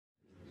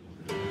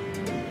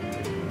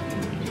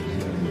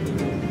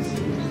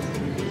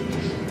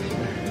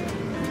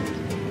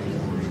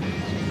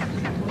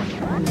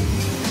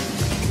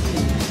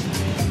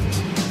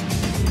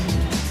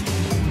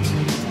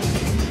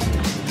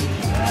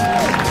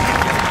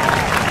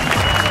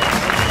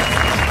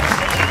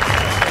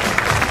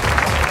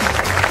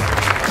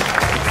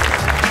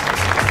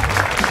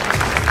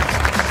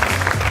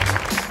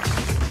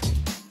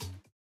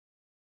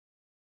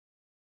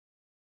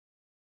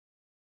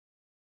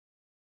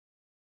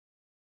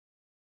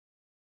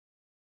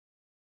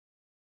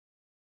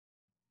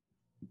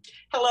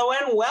Hello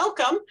and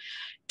welcome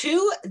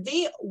to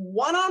the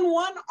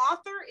one-on-one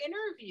author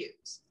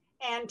interviews.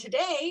 And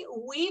today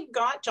we've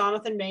got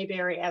Jonathan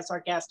Maberry as our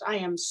guest. I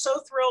am so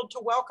thrilled to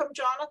welcome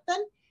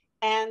Jonathan.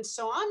 And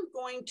so I'm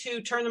going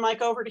to turn the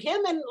mic over to him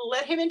and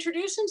let him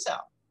introduce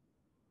himself.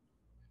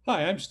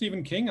 Hi, I'm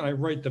Stephen King, and I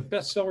write the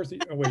bestsellers.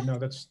 Oh, wait, no,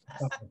 that's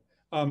not me.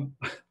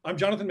 I'm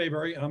Jonathan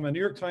Maberry. I'm a New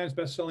York Times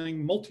bestselling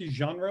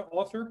multi-genre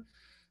author.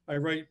 I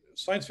write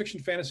science fiction,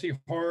 fantasy,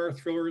 horror,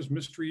 thrillers,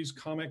 mysteries,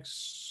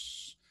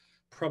 comics,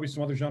 probably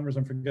some other genres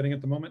I'm forgetting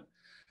at the moment.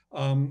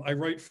 I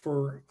write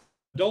for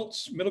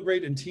adults, middle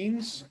grade, and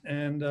teens,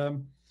 and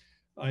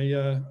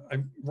I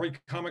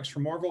write comics for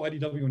Marvel,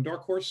 IDW, and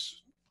Dark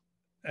Horse.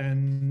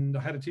 And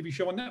I had a TV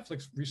show on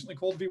Netflix recently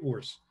called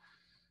V-Wars.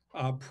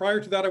 Prior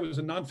to that, I was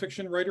a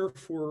nonfiction writer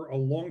for a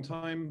long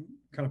time,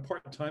 kind of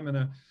part-time,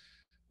 and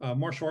a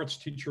martial arts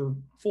teacher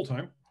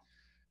full-time.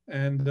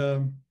 And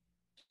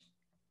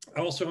I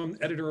also am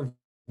editor of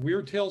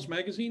Weird Tales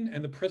magazine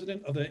and the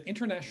president of the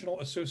International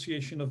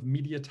Association of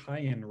Media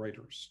Tie-In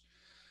Writers,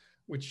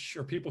 which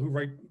are people who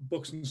write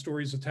books and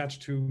stories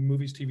attached to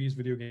movies, TVs,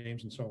 video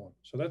games, and so on.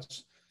 So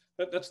that's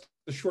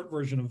the short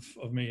version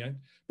of me.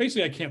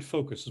 Basically, I can't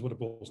focus is what it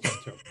boils down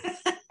to.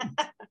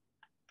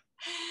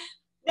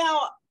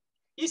 Now,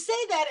 you say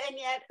that, and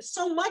yet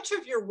so much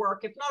of your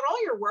work, if not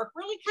all your work,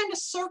 really kind of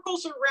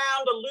circles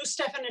around a loose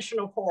definition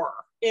of horror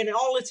in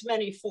all its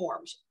many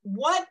forms.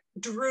 What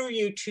drew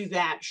you to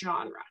that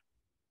genre?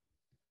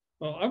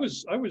 Well, I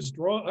was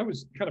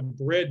kind of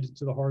bred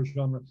to the horror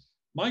genre.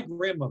 My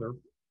grandmother,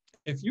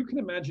 if you can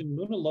imagine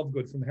Luna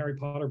Lovegood from the Harry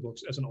Potter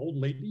books as an old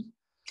lady,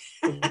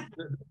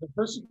 the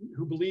person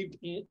who believes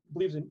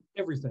in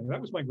everything,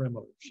 that was my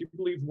grandmother. She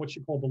believed in what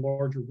she called the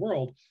larger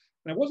world.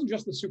 And it wasn't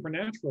just the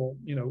supernatural,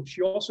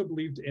 she also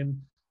believed in,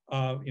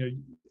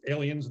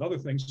 aliens and other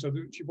things. So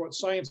she brought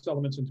science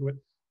elements into it,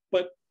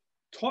 but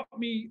taught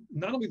me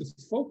not only the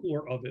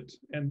folklore of it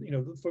and,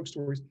 the folk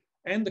stories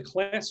and the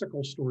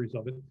classical stories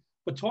of it,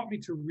 but taught me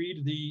to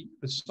read the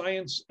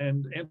science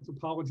and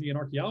anthropology and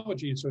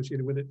archaeology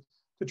associated with it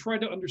to try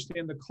to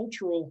understand the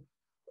cultural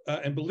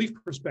and belief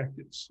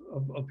perspectives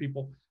of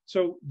people.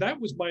 So that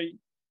was my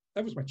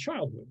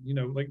childhood,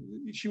 like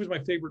she was my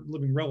favorite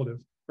living relative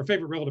or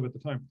favorite relative at the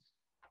time.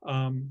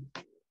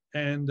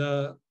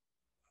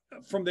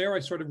 From there, I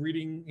started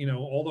reading,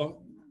 all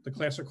the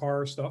classic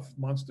horror stuff,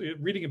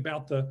 reading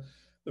about the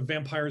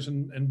vampires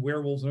and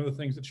werewolves and other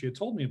things that she had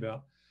told me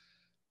about.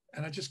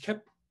 And I just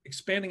kept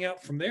expanding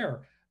out from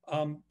there.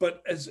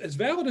 But as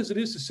valid as it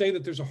is to say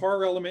that there's a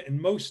horror element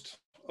in most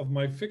of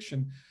my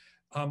fiction,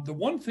 the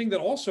one thing that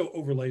also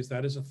overlays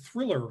that is a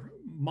thriller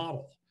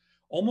model.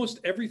 Almost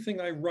everything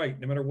I write,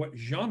 no matter what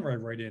genre I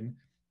write in,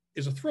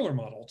 is a thriller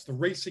model. It's the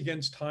race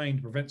against time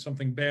to prevent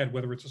something bad,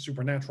 whether it's a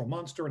supernatural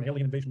monster, an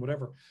alien invasion,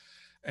 whatever.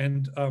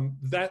 And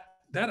that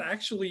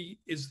actually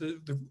is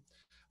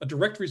a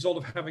direct result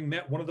of having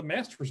met one of the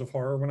masters of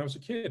horror when I was a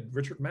kid,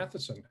 Richard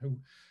Matheson, who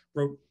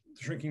wrote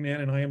The Shrinking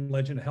Man and I Am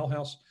Legend, Hell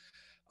House,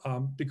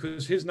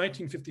 because his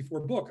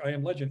 1954 book, I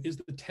Am Legend, is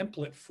the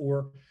template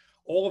for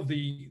all of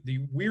the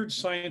weird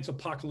science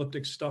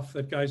apocalyptic stuff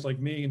that guys like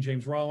me and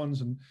James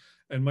Rollins and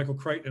Michael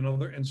Crichton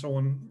and so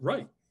on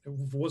write.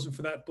 If it wasn't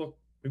for that book,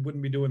 we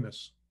wouldn't be doing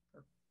this.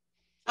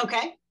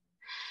 Okay.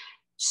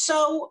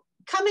 So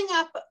coming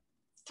up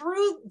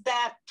through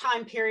that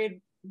time period,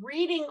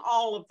 reading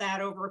all of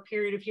that over a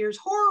period of years,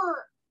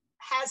 horror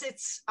has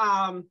its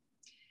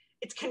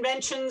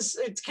conventions,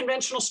 its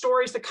conventional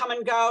stories that come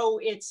and go,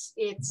 its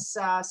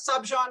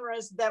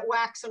subgenres that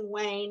wax and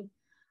wane.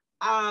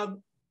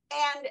 And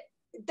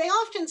they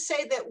often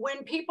say that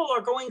when people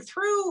are going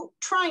through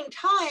trying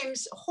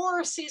times,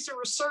 horror sees a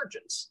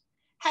resurgence.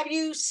 Have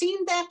you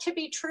seen that to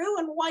be true?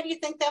 And why do you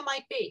think that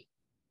might be?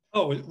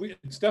 Oh,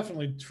 it's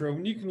definitely true.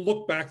 And you can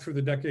look back through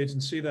the decades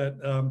and see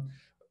that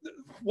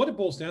what it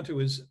boils down to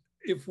is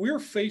if we're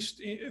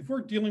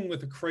dealing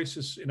with a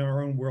crisis in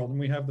our own world, and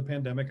we have the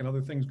pandemic and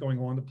other things going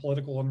on, the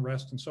political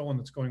unrest and so on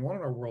that's going on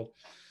in our world,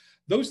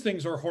 those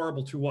things are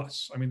horrible to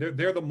us. I mean,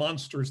 they're the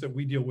monsters that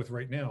we deal with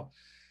right now,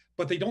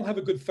 but they don't have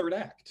a good third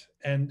act.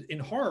 And in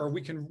horror,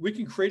 we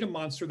can create a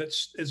monster that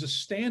is a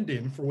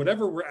stand-in for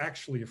whatever we're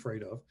actually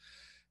afraid of.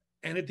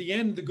 And at the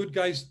end, the good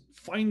guys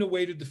find a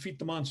way to defeat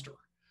the monster.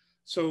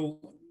 So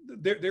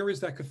there is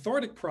that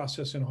cathartic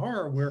process in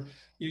horror where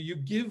you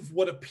give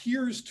what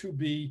appears to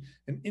be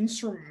an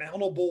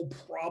insurmountable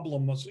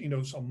problem,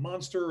 some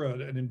monster,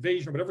 an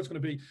invasion, or whatever it's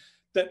going to be,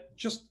 that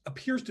just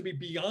appears to be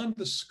beyond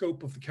the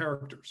scope of the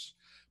characters.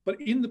 But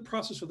in the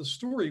process of the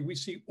story, we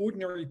see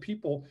ordinary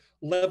people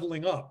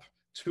leveling up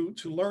to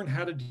learn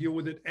how to deal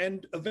with it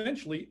and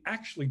eventually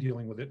actually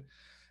dealing with it.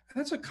 And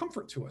that's a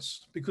comfort to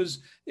us because,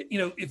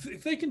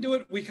 if they can do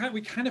it, we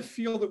kind of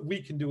feel that we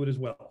can do it as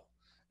well.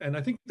 And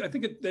I think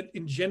that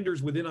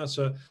engenders within us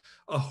a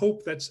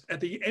hope that's at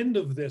the end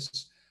of this,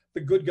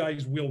 the good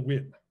guys will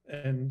win.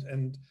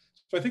 And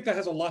so I think that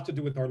has a lot to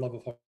do with our love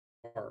of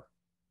horror.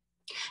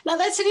 Now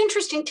that's an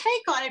interesting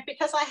take on it,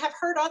 because I have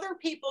heard other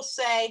people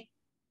say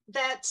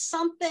that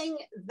something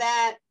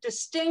that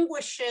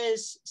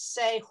distinguishes,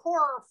 say,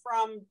 horror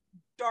from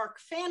dark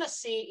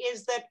fantasy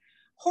is that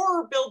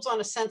horror builds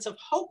on a sense of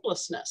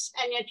hopelessness.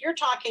 And yet you're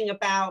talking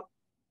about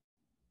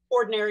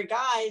ordinary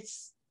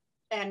guys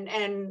and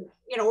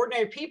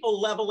ordinary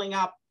people leveling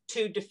up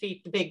to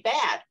defeat the big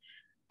bad.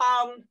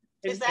 And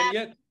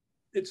yet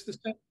it's the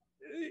same.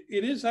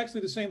 It is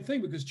actually the same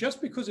thing, because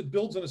just because it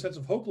builds on a sense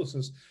of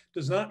hopelessness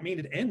does not mean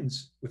it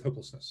ends with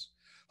hopelessness.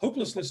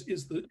 Hopelessness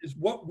is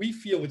what we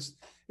feel.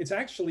 It's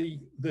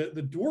actually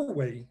the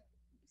doorway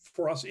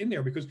for us in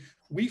there, because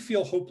we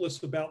feel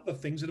hopeless about the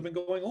things that have been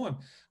going on.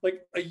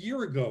 Like a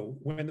year ago,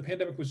 when the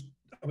pandemic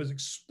was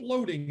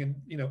exploding, and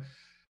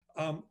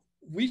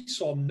we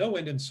saw no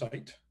end in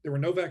sight. There were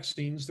no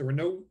vaccines. There were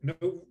no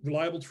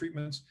reliable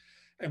treatments,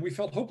 and we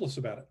felt hopeless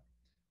about it.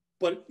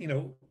 But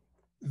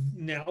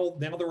now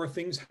there are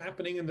things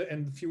happening,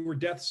 and fewer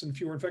deaths and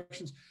fewer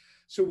infections.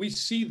 So we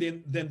see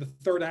then the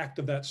third act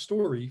of that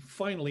story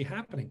finally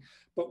happening.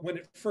 But when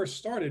it first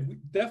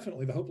started,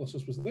 definitely the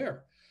hopelessness was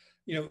there.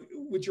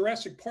 With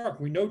Jurassic Park,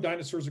 we know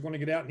dinosaurs are going to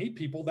get out and eat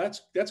people.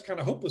 That's kind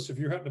of hopeless if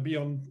you happen to be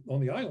on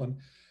the island.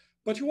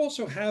 But you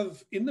also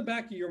have in the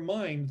back of your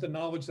mind the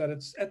knowledge that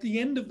it's at the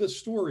end of the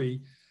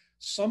story,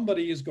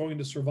 somebody is going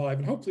to survive,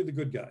 and hopefully the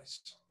good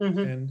guys. Mm-hmm.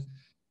 And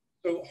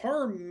so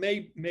horror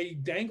may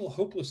dangle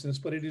hopelessness,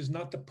 but it is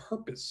not the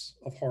purpose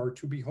of horror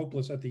to be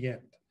hopeless at the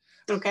end.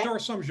 Okay. There are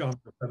some genres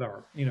that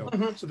are,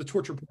 mm-hmm. So the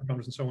torture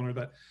genres and so on are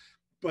that.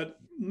 But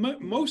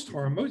most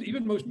horror,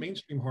 even most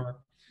mainstream horror,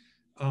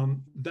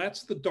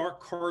 that's the dark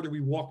corridor we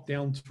walk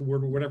down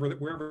toward, or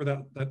wherever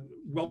that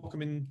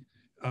welcoming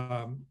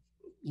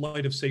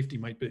light of safety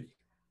might be.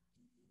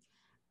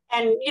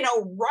 And,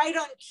 right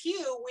on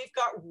cue, we've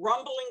got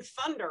rumbling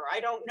thunder. I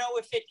don't know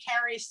if it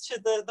carries to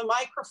the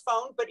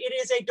microphone, but it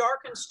is a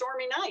dark and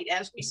stormy night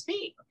as we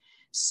speak.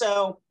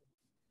 So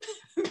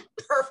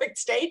perfect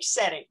stage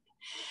setting.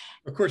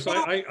 Of course,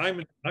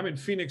 I'm in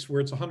Phoenix,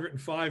 where it's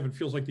 105 and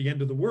feels like the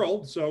end of the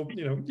world. So,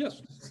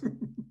 yes.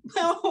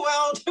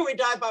 Well, do we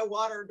die by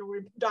water? Or do we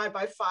die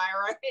by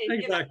fire? I mean,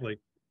 exactly.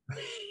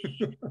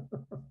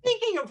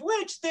 Speaking of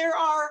which, there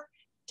are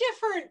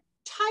different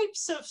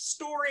types of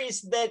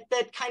stories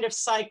that kind of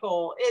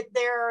cycle.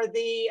 There are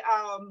the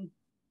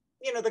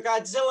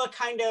Godzilla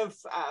kind of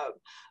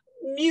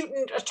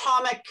mutant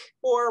atomic,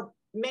 or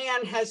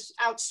man has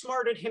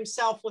outsmarted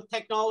himself with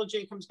technology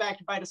and comes back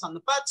to bite us on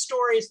the butt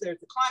stories. There's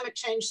the climate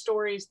change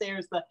stories.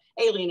 There's the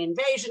alien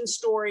invasion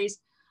stories.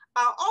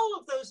 All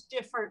of those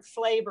different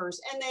flavors,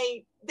 and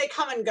they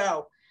come and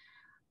go.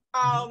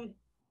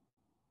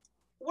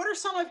 What are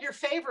some of your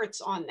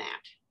favorites on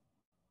that?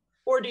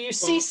 Or do you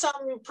see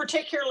some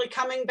particularly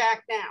coming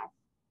back now?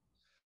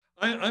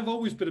 I've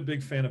always been a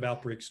big fan of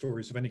outbreak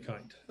stories of any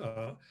kind,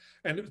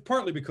 and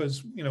partly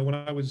because when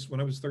I was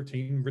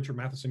 13, Richard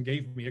Matheson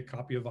gave me a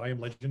copy of I Am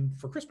Legend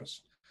for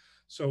Christmas,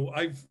 so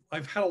I've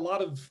had a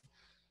lot of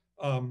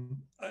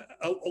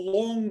a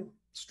long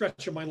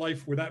stretch of my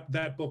life where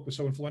that book was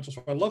so influential.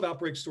 So I love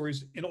outbreak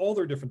stories in all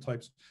their different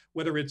types,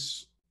 whether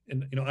it's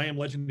in I Am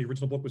Legend. The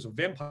original book was a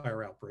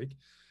vampire outbreak.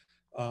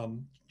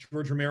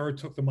 George Romero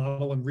took the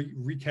model and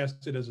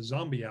recast it as a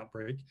zombie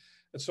outbreak,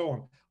 and so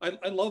on.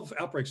 I love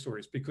outbreak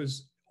stories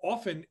because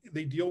often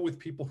they deal with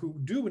people who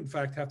do in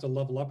fact have to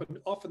level up, and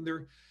often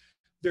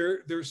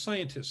they're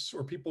scientists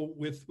or people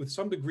with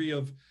some degree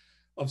of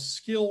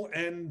skill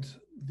and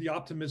the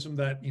optimism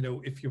that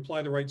if you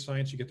apply the right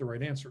science, you get the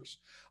right answers.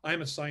 I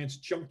am a science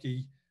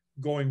junkie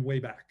going way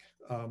back.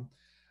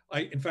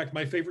 In fact,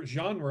 my favorite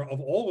genre of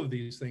all of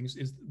these things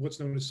is what's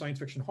known as science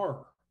fiction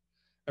horror.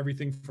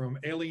 Everything from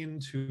Alien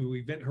to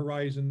Event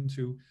Horizon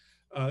to,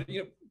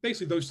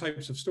 basically those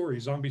types of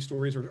stories, zombie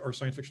stories or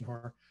science fiction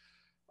horror.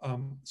 I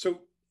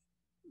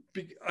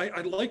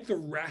like the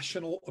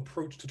rational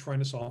approach to trying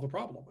to solve a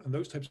problem. And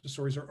those types of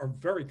stories are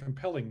very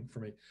compelling for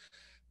me.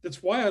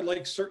 That's why I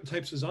like certain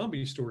types of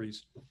zombie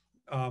stories,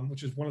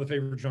 which is one of the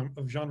favorite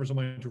genres of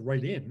mine to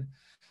write in,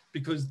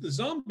 because the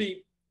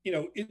zombie,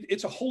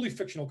 it's a wholly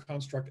fictional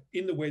construct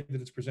in the way that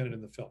it's presented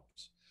in the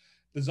films.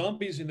 The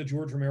zombies in the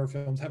George Romero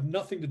films have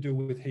nothing to do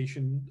with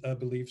Haitian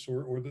beliefs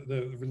or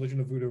the religion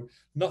of voodoo,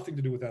 nothing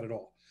to do with that at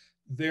all.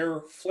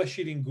 They're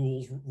flesh-eating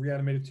ghouls,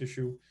 reanimated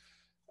tissue,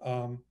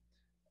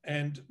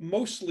 and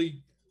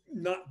mostly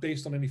not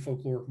based on any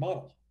folkloric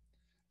model.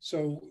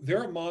 So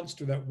they're a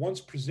monster that once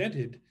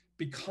presented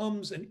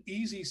becomes an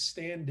easy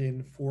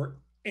stand-in for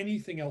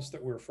anything else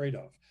that we're afraid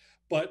of.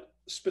 But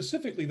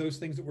specifically those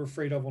things that we're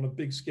afraid of on a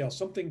big scale,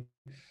 something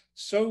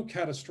so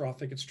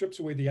catastrophic, it strips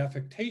away the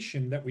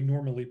affectation that we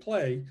normally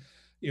play.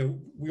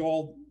 We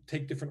all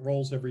take different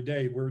roles every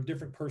day. We're a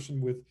different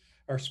person with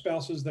our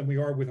spouses than we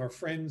are with our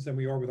friends, than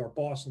we are with our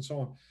boss, and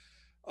so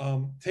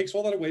on. Takes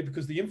all that away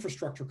because the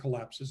infrastructure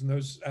collapses, and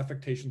those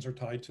affectations are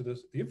tied to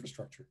the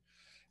infrastructure.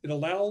 It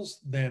allows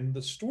then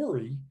the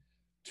story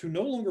to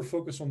no longer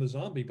focus on the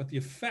zombie, but the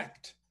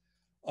effect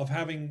of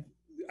having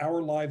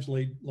our lives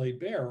laid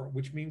bare,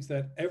 which means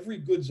that every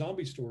good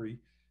zombie story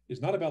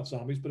is not about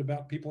zombies, but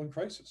about people in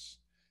crisis.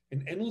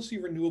 An endlessly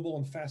renewable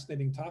and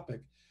fascinating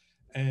topic.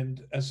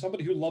 And as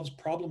somebody who loves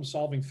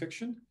problem-solving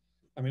fiction,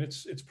 I mean,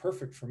 it's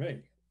perfect for me.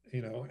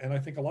 you know, and I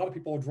think a lot of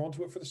people are drawn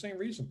to it for the same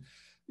reason.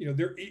 You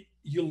know,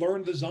 you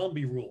learn the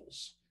zombie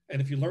rules,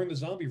 and if you learn the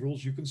zombie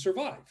rules, you can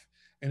survive.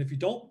 And if you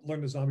don't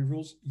learn the zombie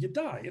rules, you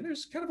die. And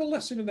there's kind of a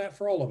lesson in that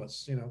for all of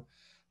us. You know,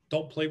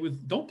 don't play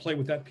with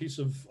that piece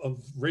of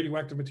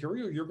radioactive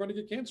material. You're going to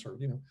get cancer.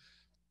 You know,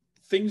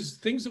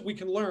 things that we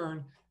can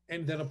learn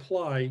and then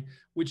apply,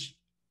 which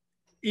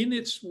in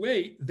its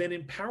way then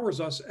empowers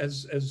us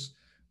as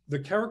the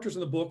characters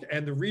in the book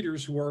and the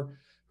readers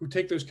who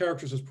take those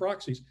characters as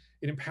proxies.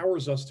 It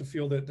empowers us to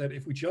feel that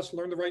if we just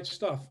learn the right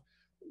stuff,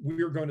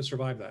 we're going to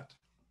survive that.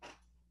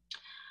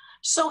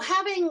 So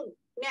having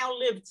now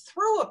lived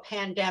through a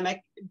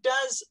pandemic,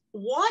 does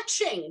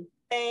watching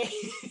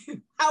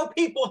how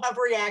people have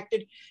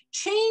reacted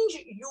change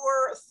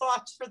your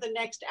thoughts for the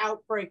next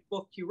outbreak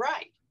book you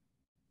write?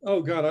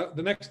 Oh God,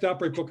 the next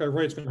outbreak book I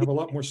write is going to have a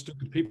lot more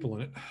stupid people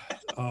in it.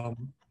 A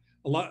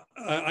lot.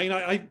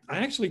 I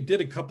actually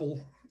did a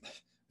couple.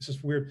 This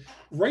is weird.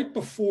 Right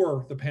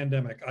before the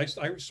pandemic, I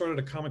started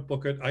a comic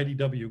book at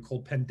IDW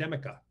called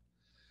Pandemica,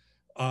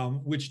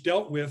 which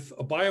dealt with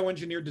a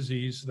bioengineered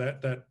disease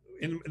that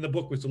in the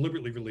book was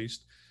deliberately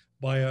released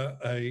by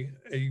a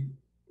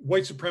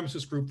white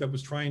supremacist group that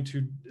was trying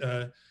to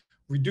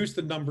reduce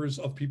the numbers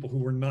of people who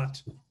were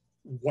not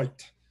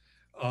white.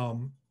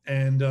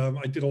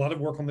 I did a lot of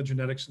work on the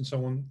genetics and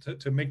so on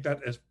to make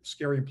that as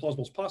scary and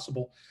plausible as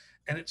possible.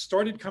 And it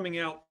started coming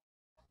out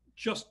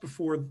just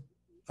before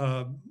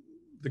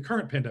the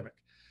current pandemic.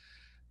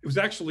 It was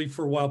actually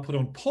for a while put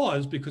on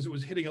pause because it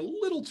was hitting a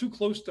little too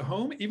close to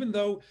home, even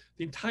though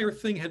the entire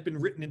thing had been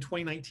written in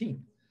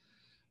 2019.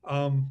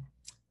 I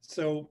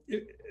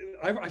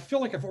feel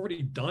like I've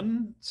already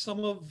done some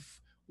of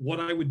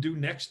what I would do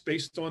next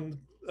based on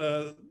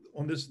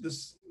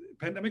this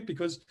pandemic,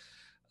 because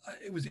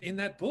it was in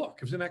that book.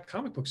 It was in that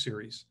comic book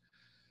series.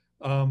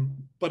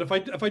 But if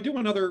I do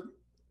another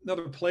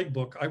plague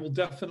book, I will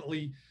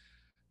definitely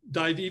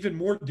dive even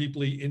more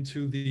deeply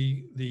into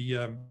the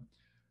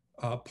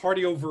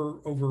party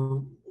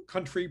over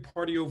country,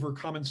 party over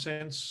common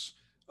sense,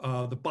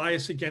 the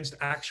bias against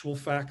actual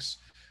facts.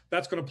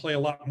 That's going to play a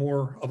lot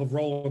more of a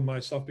role in my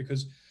stuff,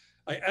 because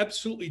I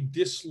absolutely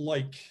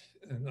dislike,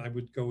 and I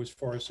would go as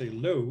far as say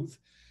loathe,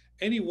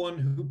 anyone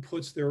who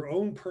puts their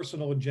own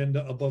personal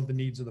agenda above the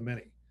needs of the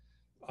many.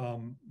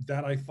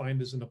 That I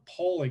find is an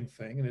appalling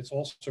thing, and it's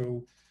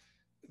also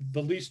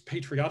the least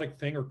patriotic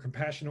thing or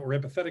compassionate or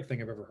empathetic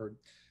thing I've ever heard.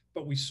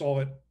 But we saw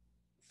it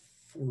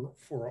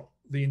for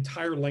the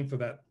entire length of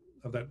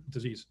that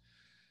disease.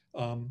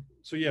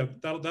 So yeah,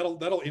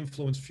 that'll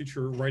influence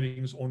future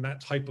writings on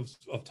that type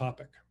of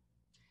topic.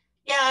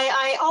 Yeah,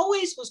 I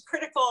always was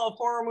critical of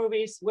horror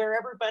movies where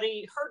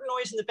everybody heard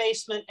noise in the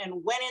basement and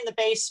went in the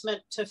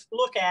basement to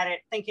look at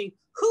it, thinking,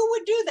 who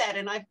would do that?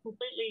 And I've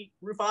completely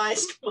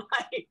revised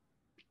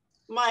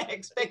my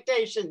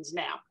expectations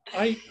now.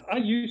 I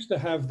used to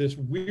have this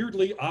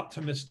weirdly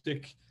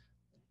optimistic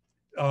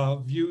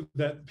view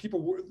that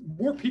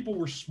more people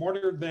were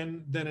smarter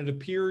than it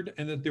appeared,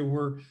 and that there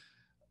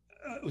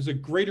was a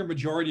greater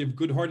majority of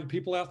good-hearted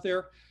people out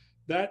there.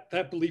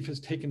 That belief has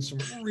taken some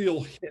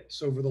real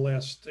hits over the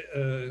last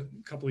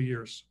couple of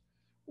years.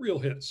 Real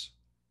hits.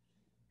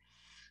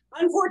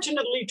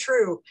 Unfortunately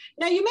true.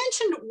 Now, you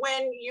mentioned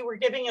when you were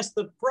giving us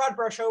the broad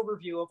brush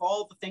overview of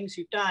all the things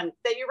you've done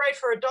that you write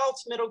for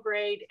adults, middle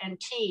grade, and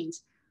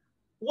teens.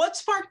 What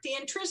sparked the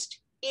interest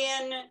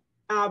in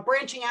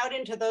branching out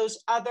into those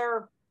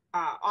other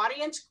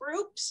audience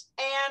groups,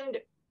 and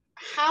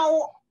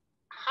how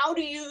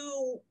do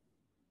you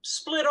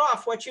split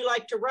off what you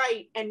like to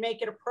write and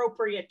make it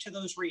appropriate to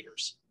those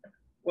readers?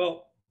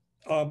 Well,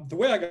 the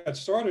way I got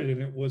started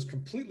in it was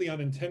completely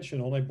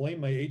unintentional, and I blame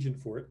my agent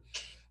for it.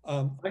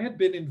 I had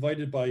been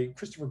invited by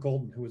Christopher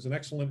Golden, who is an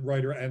excellent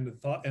writer and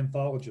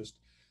anthologist,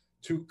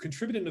 to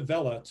contribute a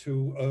novella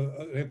to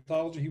an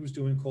anthology he was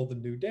doing called The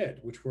New Dead,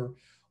 which were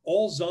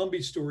all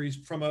zombie stories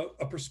from a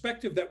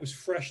perspective that was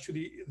fresh to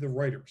the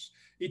writers.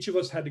 Each of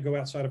us had to go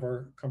outside of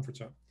our comfort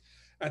zone.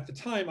 At the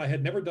time, I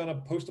had never done a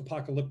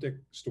post-apocalyptic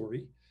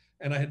story,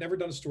 and I had never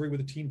done a story with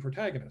a teen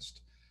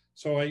protagonist.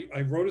 So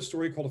I wrote a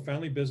story called A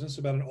Family Business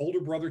about an older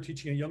brother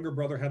teaching a younger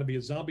brother how to be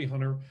a zombie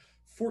hunter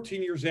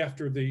 14 years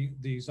after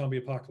the zombie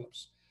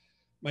apocalypse.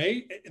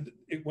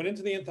 It went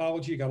into the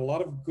anthology, got a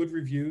lot of good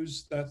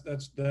reviews, that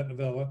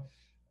novella.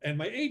 And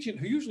my agent,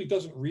 who usually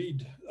doesn't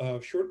read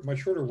my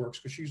shorter works,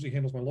 because she usually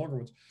handles my longer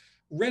ones,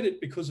 read it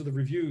because of the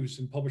reviews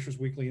in Publishers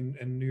Weekly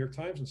and New York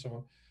Times and so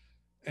on,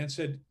 and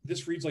said,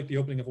 this reads like the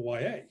opening of a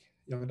YA,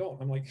 young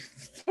adult. I'm like,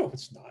 no,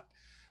 it's not.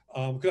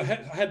 Because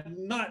I had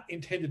not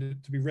intended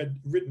it to be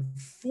written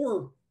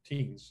for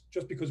teens,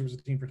 just because it was a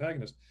teen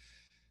protagonist.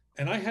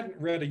 And I hadn't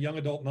read a young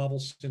adult novel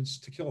since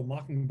To Kill a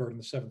Mockingbird in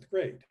the 7th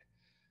grade.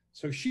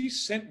 So she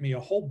sent me a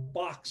whole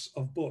box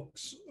of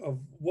books of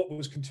what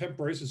was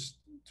contemporary, this is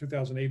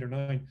 2008 or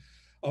 9,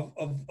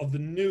 of the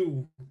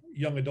new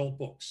young adult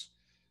books.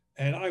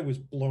 And I was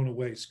blown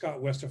away.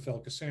 Scott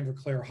Westerfeld, Cassandra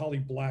Clare, Holly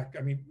Black.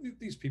 I mean,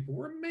 these people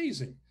were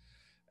amazing.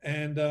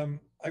 And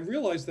I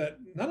realized that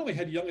not only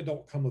had young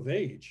adult come of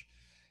age,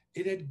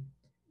 it had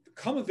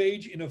come of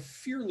age in a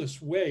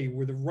fearless way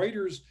where the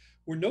writers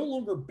were no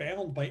longer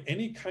bound by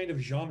any kind of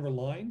genre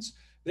lines.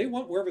 They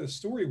went wherever the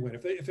story went.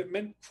 If it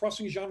meant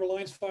crossing genre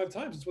lines 5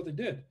 times, that's what they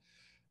did,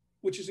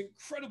 which is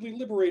incredibly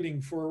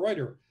liberating for a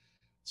writer.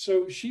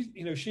 So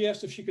she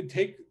asked if she could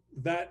take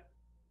that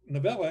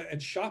novella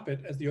and shop it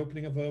as the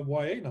opening of a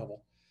YA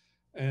novel.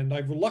 And I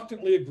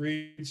reluctantly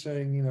agreed,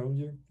 saying, you're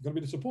going to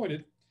be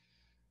disappointed.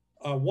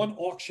 One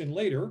auction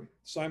later,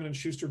 Simon &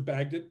 Schuster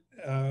bagged it,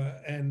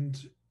 and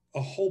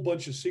a whole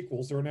bunch of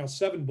sequels. There are now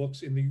 7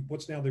 books in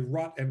what's now the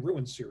Rot and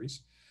Ruin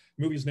series.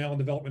 The movie is now in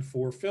development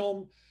for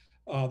film.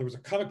 There was a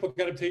comic book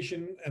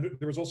adaptation, and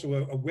there was also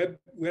a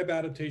web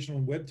adaptation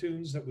on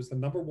Webtoons that was the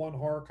 #1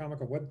 horror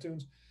comic on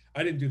Webtoons.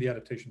 I didn't do the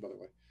adaptation, by the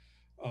way,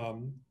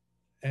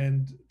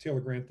 and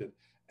Taylor Grant did.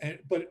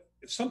 But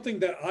something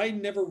that I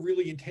never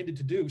really intended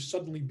to do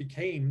suddenly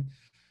became,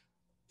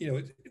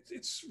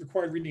 it's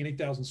required reading in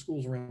 8,000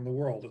 schools around the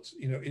world.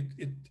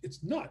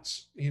 It's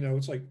nuts.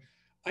 It's like,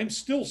 I'm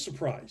still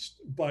surprised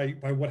by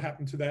what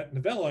happened to that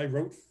novella I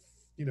wrote,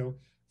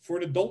 for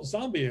an adult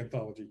zombie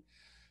anthology.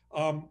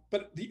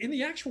 But in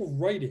the actual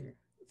writing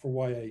for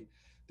YA,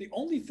 the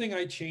only thing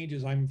I change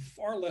is I'm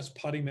far less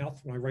potty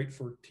mouthed when I write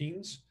for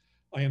teens.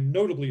 I am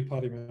notably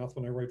potty mouthed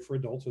when I write for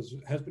adults, as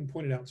has been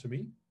pointed out to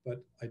me,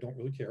 but I don't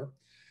really care.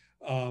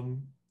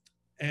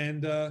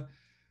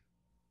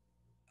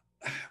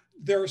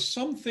 There are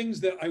some things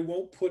that I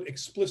won't put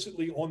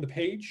explicitly on the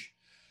page.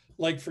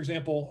 Like, for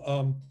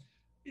example,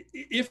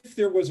 if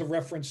there was a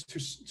reference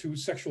to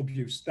sexual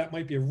abuse, that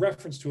might be a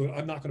reference to it.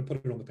 I'm not going to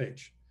put it on the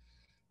page.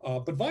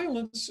 But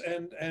violence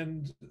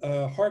and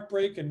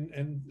heartbreak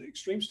and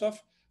extreme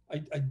stuff,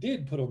 I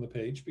did put on the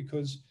page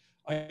because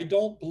I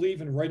don't believe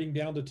in writing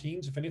down to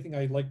teens. If anything,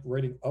 I like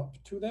writing up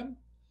to them.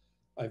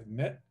 I've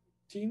met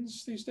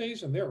teens these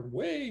days, and they're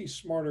way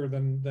smarter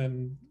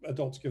than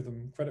adults give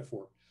them credit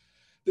for.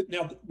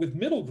 Now, with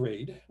middle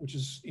grade, which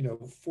is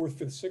 4th,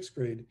 5th, 6th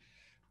grade,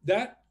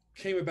 that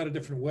came about a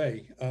different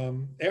way.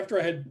 After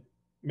I had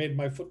made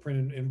my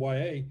footprint in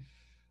YA,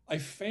 I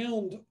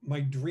found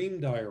my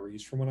dream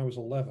diaries from when I was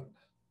 11.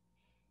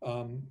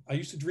 I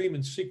used to dream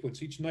in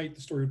sequence. Each night,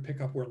 the story would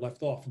pick up where it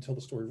left off until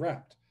the story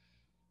wrapped.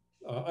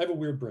 I have a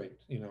weird brain,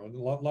 a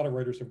lot of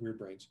writers have weird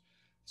brains.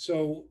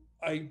 So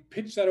I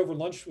pitched that over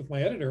lunch with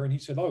my editor, and he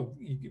said, "Oh,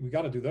 we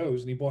got to do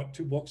those." And he bought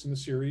 2 books in the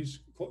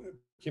series,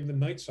 came the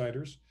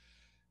Nightsiders.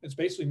 It's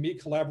basically me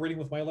collaborating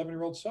with my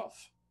 11-year-old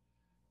self.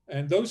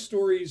 And those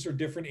stories are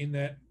different in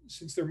that,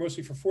 since they're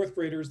mostly for 4th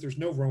graders, there's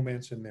no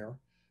romance in there.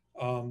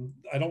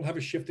 I don't have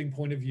a shifting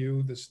point of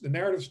view. The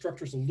narrative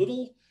structure is a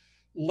little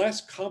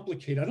less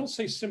complicated. I don't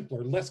say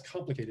simpler, less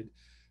complicated.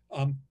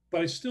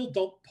 But I still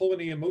don't pull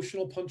any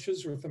emotional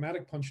punches or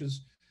thematic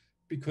punches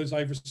because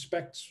I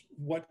respect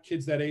what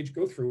kids that age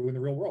go through in the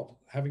real world,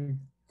 having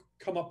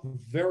come up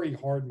very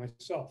hard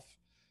myself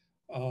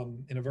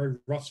in a very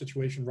rough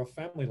situation, rough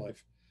family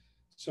life.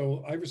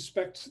 So I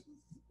respect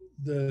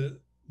the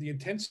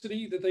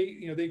intensity that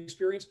they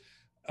experience,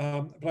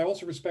 but I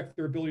also respect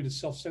their ability to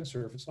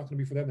self-censor. If it's not going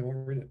to be for them, they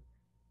won't read it.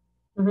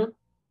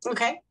 Mm-hmm.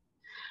 Okay,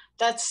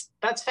 that's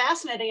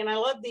fascinating, and I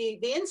love the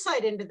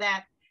insight into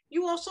that.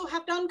 You also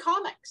have done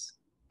comics,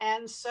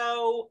 and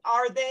so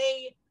are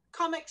they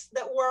comics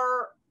that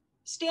were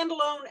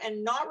standalone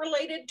and not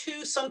related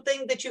to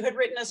something that you had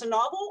written as a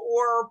novel,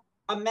 or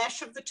a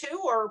mesh of the two,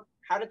 or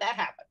how did that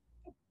happen?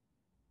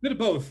 Bit of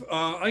both.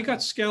 I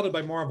got scouted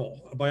by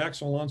Marvel, by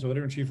Axel Alonso,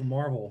 editor-in-chief of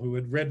Marvel, who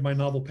had read my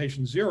novel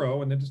Patient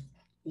Zero, and then just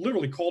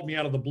literally called me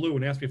out of the blue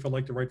and asked me if I'd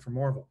like to write for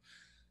Marvel.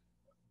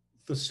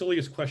 The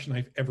silliest question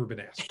I've ever been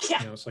asked.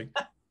 Yeah. It's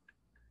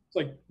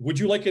like, would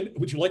you like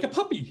a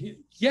puppy?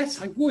 Yes,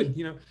 I would.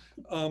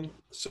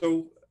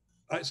 So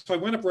I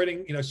went up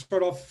writing.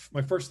 Start off.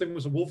 My first thing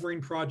was a Wolverine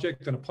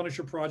project, then a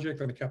Punisher project,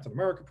 then a Captain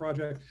America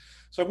project.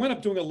 So I went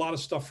up doing a lot of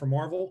stuff for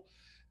Marvel,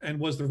 and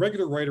was the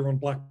regular writer on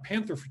Black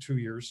Panther for 2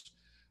 years.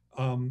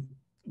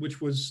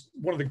 Which was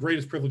one of the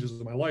greatest privileges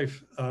of my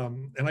life.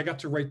 And I got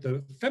to write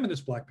the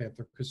feminist Black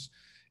Panther because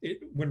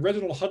when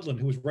Reginald Hudlin,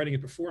 who was writing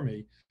it before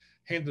me,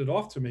 handed it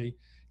off to me,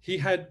 he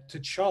had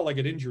T'Challa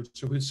get injured.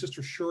 So his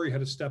sister Shuri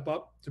had to step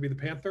up to be the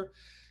Panther.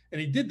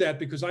 And he did that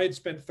because I had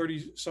spent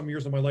 30 some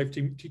years of my life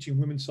teaching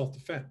women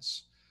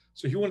self-defense.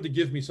 So he wanted to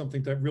give me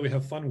something to really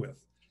have fun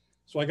with.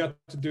 So I got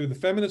to do the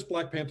feminist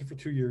Black Panther for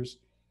 2 years.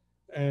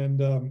 And,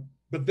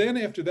 but then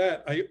after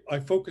that, I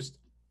focused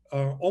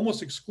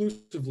almost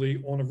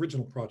exclusively on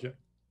original project.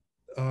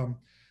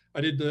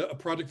 I did a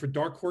project for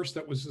Dark Horse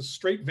that was a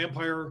straight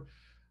vampire,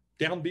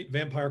 downbeat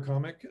vampire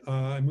comic.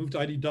 I moved to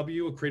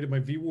IDW, I created my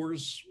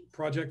V-Wars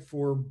project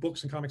for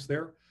books and comics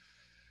there.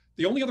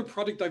 The only other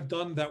project I've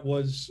done that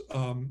was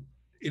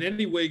in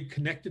any way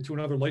connected to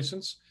another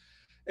license,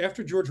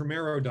 after George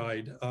Romero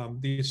died,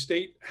 the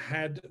estate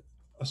had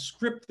a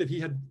script that he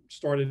had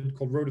started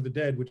called Road of the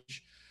Dead,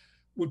 which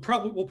will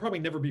probably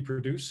never be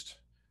produced.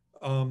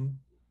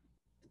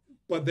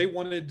 But they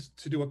wanted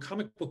to do a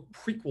comic book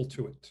prequel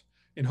to it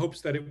in hopes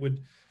that it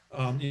would,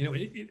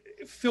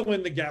 fill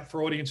in the gap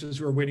for audiences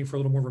who are waiting for a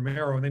little more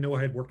Romero, and they know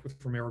I had worked with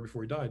Romero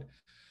before he died.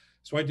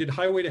 So I did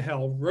Highway to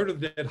Hell, Road to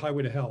the Dead,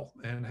 Highway to Hell,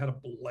 and had a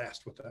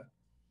blast with that.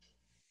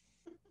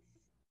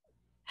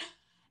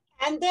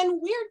 And then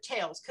Weird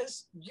Tales,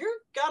 because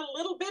you've got a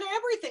little bit of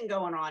everything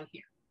going on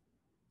here.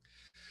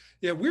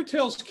 Yeah, Weird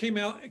Tales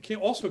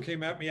also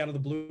came at me out of the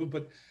blue,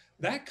 but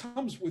that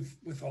comes with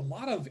a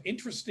lot of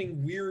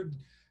interesting, weird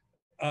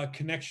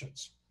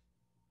connections.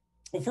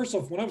 Well, first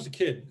off, when I was a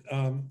kid,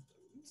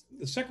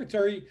 the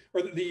secretary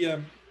or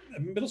the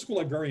middle school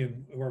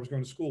librarian where I was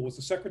going to school was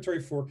the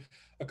secretary for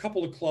a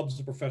couple of clubs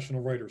of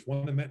professional writers,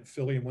 one that met in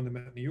Philly and one that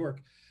met in New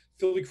York.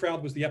 Philly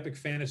crowd was the epic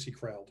fantasy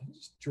crowd,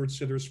 George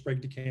Sitters,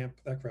 Sprague de Camp,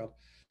 that crowd.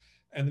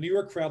 And the New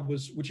York crowd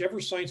was whichever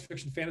science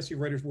fiction fantasy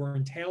writers were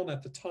in town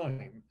at the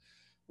time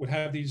would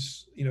have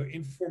these,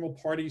 informal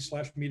parties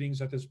 /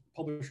 meetings at this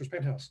publisher's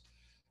penthouse.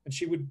 And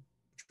she would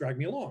drag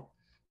me along.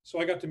 So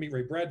I got to meet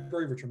Ray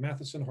Bradbury, Richard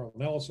Matheson,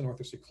 Harlan Ellison,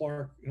 Arthur C.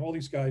 Clarke, all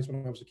these guys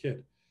when I was a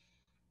kid.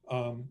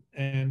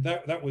 And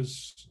that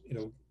was,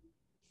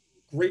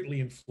 greatly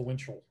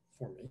influential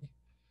for me.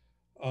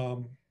 I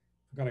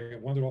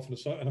wandered off on the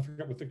side, and I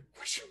forgot what the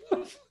question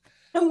was.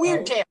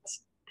 Weird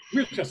Tales.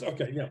 Weird Tales.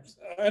 Okay, yeah.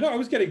 I know. I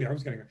was getting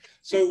there.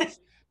 So,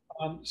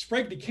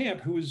 Sprague de Camp,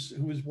 who was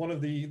one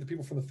of the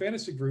people from the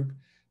fantasy group,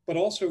 but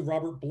also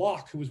Robert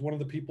Bloch, who was one of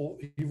the people.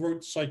 He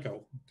wrote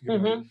Psycho.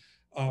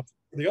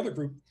 The other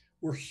group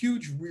were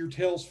huge Weird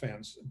Tales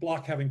fans.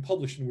 Bloch having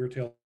published in Weird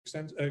Tales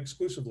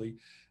exclusively,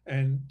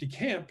 and de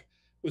Camp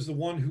was the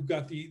one who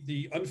got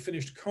the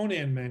unfinished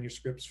Conan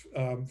manuscripts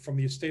from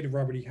the estate of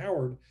Robert E.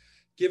 Howard,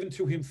 given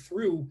to him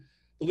through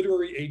the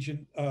literary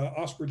agent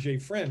Oscar J.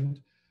 Friend,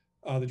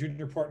 the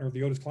junior partner of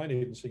the Otis Klein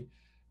Agency.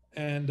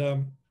 And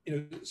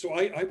so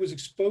I was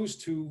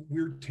exposed to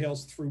Weird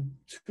Tales through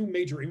two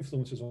major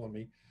influences on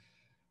me.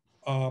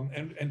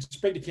 And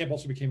Sprague de Camp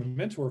also became a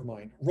mentor of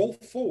mine. Roll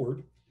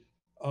forward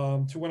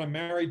to when I'm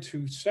married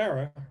to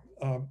Sarah.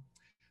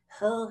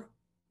 Her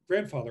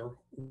grandfather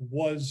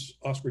was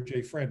Oscar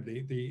J. Friend,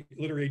 the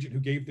literary agent who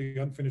gave the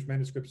unfinished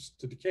manuscripts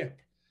to de Camp.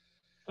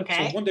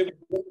 Okay. So one day we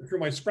were looking through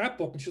my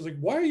scrapbook, and she's like,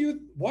 "Why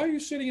are you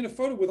sitting in a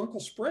photo with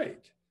Uncle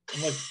Sprague?"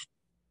 I'm like,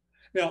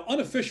 now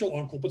unofficial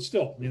uncle, but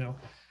still,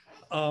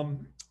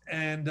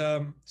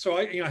 So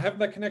I have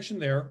that connection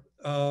there.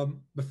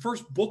 The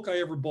first book I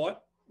ever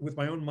bought with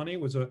my own money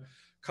was a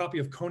copy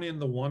of Conan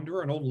the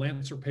Wanderer, an old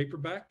Lancer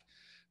paperback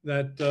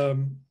that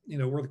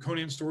where the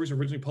Conan stories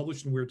originally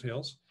published in Weird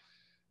Tales.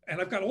 And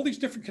I've got all these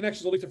different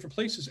connections, all these different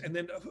places. And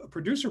then a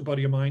producer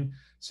buddy of mine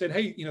said,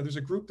 "Hey, there's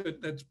a group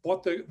that's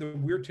bought the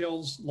Weird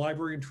Tales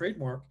library and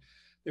trademark.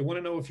 They want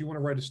to know if you want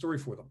to write a story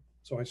for them."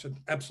 So I said,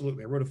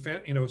 "Absolutely." I wrote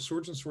a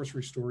swords and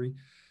sorcery story.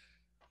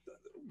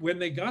 When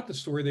they got the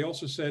story, they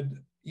also said,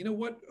 "You know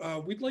what?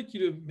 We'd like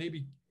you to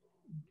maybe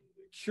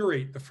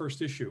curate the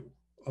first issue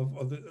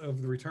of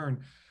the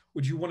return.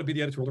 Would you want to be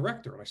the editorial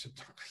director?" And I said,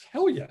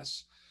 "Hell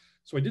yes."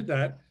 So I did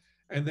that.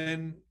 And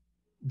then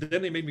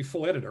they made me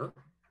full editor,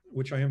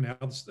 which I am now.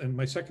 And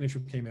my second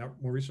issue came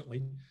out more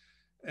recently.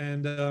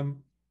 And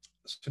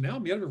so now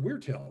I'm the editor of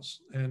Weird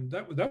Tales. And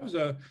that was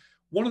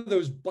one of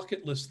those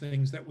bucket list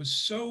things that was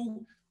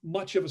so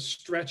much of a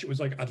stretch. It was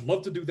like, I'd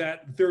love to do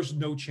that. There's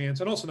no chance.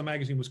 And also the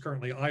magazine was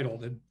currently idle.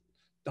 It had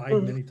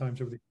died many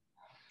times over the years.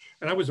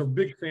 And I was a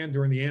big fan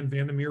during the Anne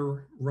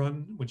Vandermeer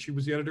run when she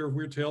was the editor of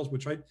Weird Tales,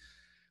 which I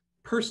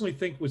personally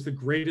think was the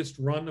greatest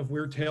run of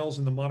Weird Tales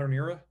in the modern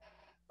era.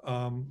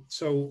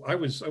 So I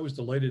was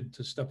delighted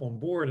to step on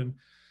board, and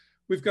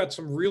we've got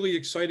some really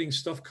exciting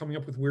stuff coming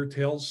up with Weird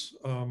Tales.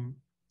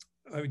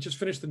 I just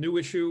finished the new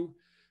issue,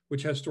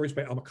 which has stories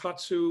by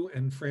Amakatsu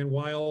and Fran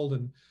Wild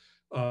and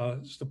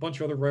just a bunch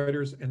of other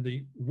writers. And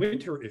the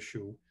winter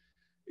issue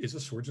is a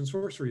swords and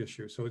sorcery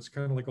issue. So it's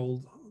kind of like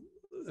old,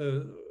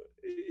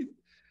 it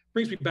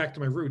brings me back to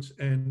my roots.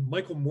 And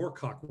Michael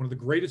Moorcock, one of the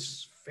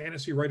greatest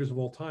fantasy writers of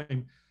all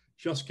time,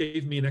 just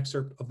gave me an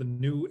excerpt of the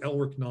new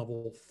Elric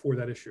novel for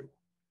that issue.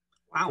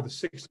 Wow. For the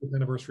 60th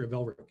anniversary of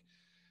Elric.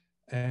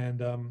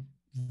 And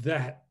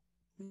that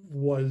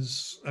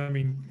was,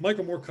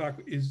 Michael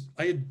Moorcock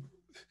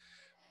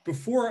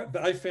before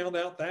I found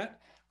out that,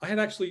 I had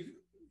actually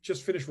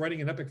just finished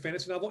writing an epic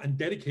fantasy novel and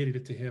dedicated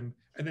it to him.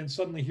 And then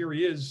suddenly here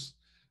he is,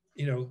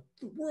 the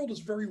world is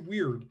very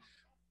weird,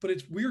 but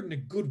it's weird in a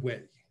good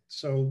way.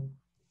 So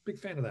big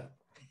fan of that.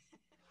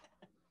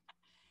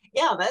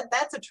 Yeah,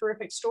 that's a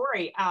terrific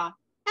story. And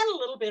a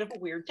little bit of a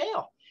weird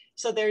tale.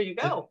 So there you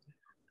go.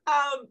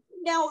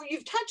 Now,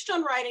 you've touched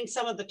on writing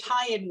some of the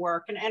tie-in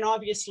work, and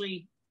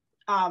obviously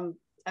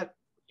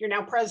you're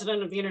now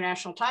president of the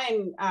International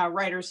Tie-in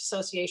Writers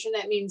Association.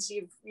 That means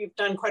you've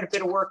done quite a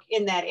bit of work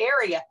in that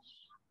area.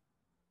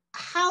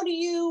 How do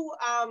you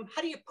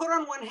put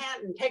on one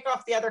hat and take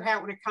off the other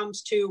hat when it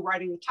comes to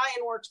writing the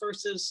tie-in works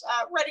versus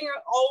writing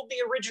all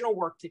the original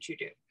work that you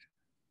do?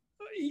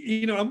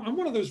 I'm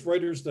one of those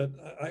writers that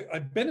I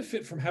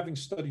benefit from having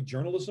studied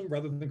journalism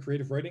rather than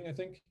creative writing, I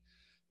think.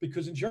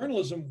 Because in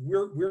journalism,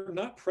 we're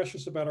not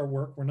precious about our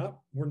work. We're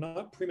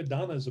not prima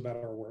donnas about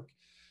our work.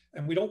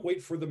 And we don't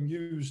wait for the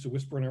muse to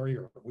whisper in our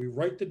ear. We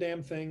write the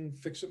damn thing,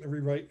 fix it and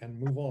rewrite, and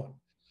move on.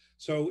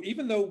 So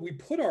even though we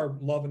put our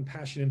love and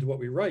passion into what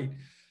we write,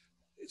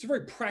 it's a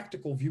very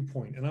practical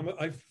viewpoint, and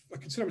I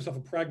consider myself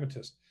a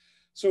pragmatist.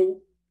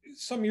 So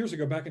some years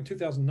ago, back in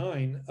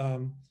 2009,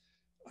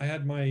 I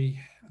had I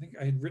think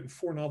I had written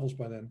 4 novels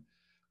by then.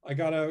 I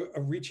got a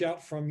reach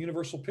out from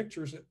Universal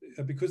Pictures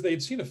because they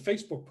had seen a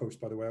Facebook post,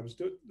 by the way. I was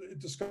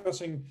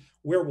discussing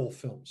werewolf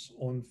films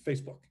on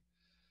Facebook.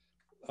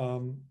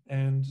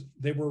 And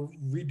they were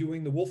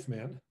redoing The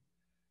Wolfman.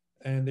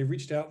 And they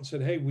reached out and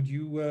said, hey, would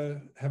you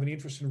have any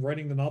interest in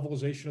writing the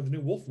novelization of the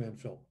new Wolfman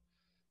film?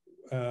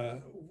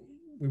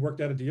 We worked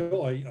out a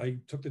deal. I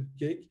took the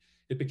gig.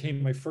 It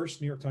became my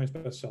first New York Times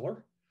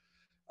bestseller,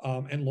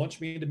 and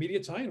launched me into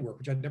media tie-in work,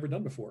 which I'd never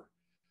done before.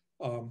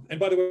 And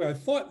by the way, I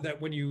thought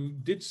that when you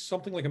did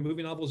something like a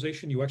movie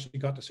novelization, you actually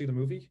got to see the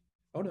movie.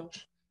 Oh no,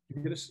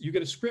 you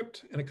get a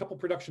script and a couple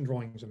production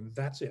drawings, and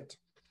that's it.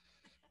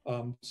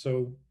 But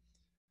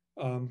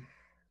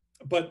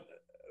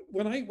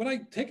when I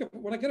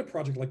get a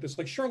project like this,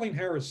 like Charlene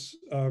Harris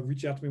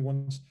reached out to me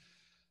once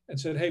and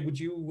said, "Hey, would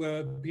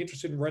you be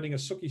interested in writing a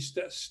Sookie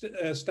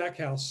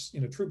Stackhouse,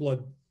 True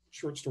Blood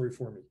short story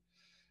for me?"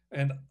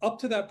 And up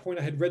to that point,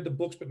 I had read the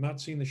books but not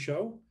seen the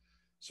show,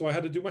 so I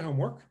had to do my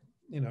homework.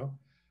 And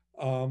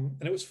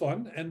it was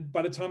fun. And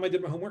by the time I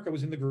did my homework, I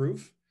was in the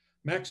groove.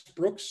 Max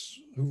Brooks,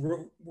 who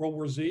wrote World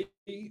War Z,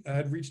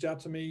 had reached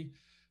out to me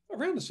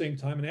around the same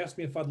time and asked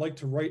me if I'd like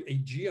to write a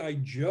G.I.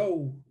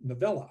 Joe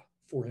novella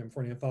for him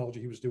for an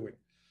anthology he was doing.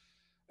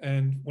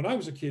 And when I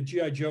was a kid,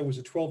 G.I. Joe was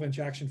a 12-inch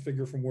action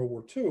figure from World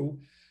War II,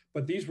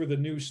 but these were the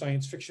new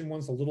science fiction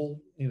ones, the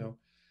little,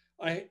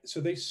 so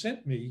they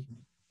sent me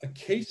a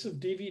case of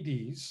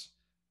DVDs,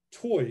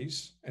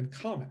 toys, and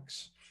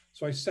comics.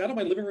 So I sat on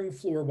my living room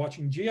floor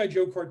watching G.I.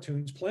 Joe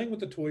cartoons, playing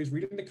with the toys,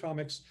 reading the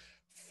comics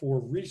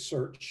for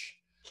research.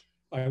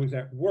 I was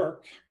at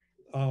work.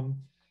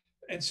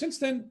 And since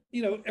then,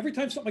 every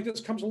time something like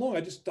this comes along,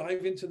 I just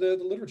dive into the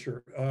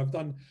literature. I've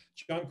done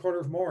John Carter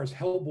of Mars,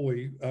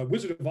 Hellboy,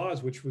 Wizard of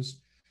Oz, which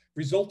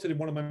resulted in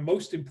one of my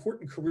most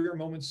important career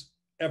moments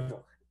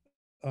ever.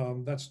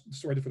 That's the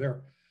story I did for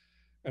there.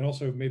 And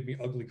also made me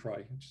ugly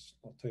cry.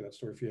 I'll tell you that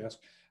story if you ask.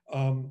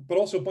 But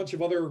also a bunch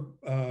of other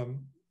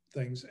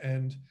things.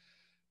 And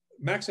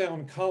Max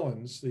Allan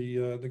Collins,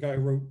 the guy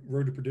who wrote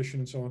Road to Perdition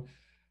and so on,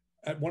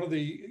 at one of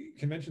the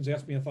conventions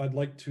asked me if I'd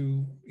like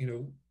to,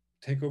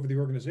 take over the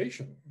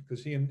organization,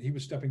 because he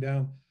was stepping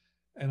down.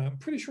 And I'm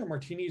pretty sure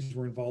Martinis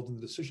were involved in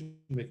the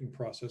decision-making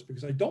process,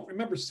 because I don't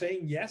remember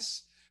saying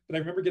yes, but I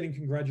remember getting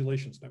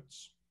congratulations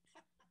notes.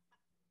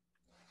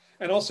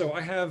 And also I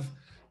have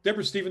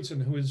Deborah Stevenson,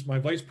 who is my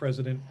vice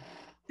president,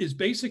 is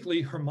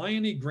basically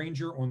Hermione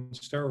Granger on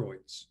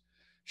steroids.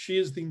 She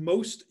is the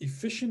most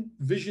efficient,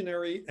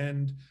 visionary,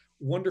 and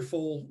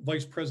wonderful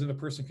vice president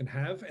a person can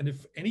have. And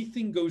if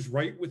anything goes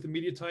right with the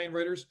media tie-in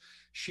writers,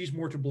 she's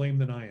more to blame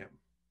than I am.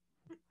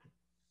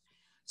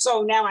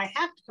 So now I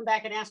have to come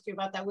back and ask you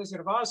about that Wizard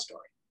of Oz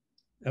story.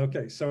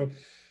 Okay, so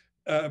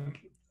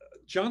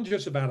John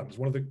Joseph Adams,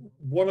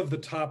 one of the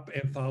top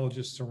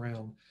anthologists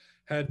around,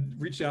 had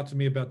reached out to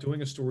me about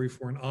doing a story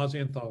for an Oz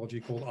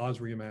anthology called Oz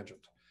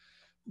Reimagined.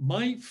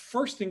 My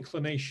first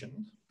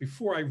inclination,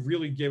 before I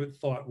really gave it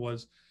thought,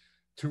 was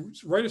to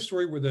write a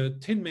story where the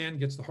Tin Man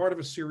gets the heart of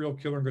a serial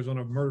killer and goes on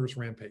a murderous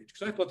rampage,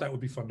 because I thought that would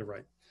be fun to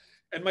write.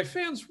 And my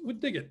fans would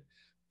dig it.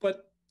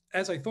 But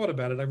as I thought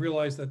about it, I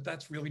realized that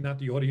that's really not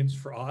the audience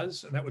for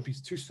Oz, and that would be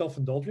too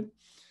self-indulgent.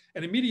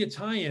 And in media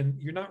tie-in,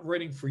 you're not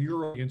writing for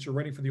your audience, you're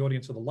writing for the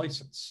audience of the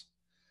license.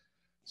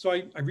 So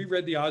I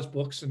reread the Oz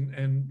books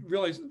and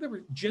realized there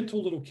were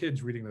gentle little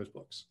kids reading those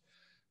books.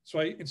 So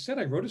instead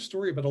I wrote a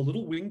story about a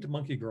little winged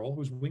monkey girl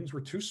whose wings were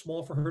too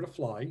small for her to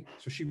fly.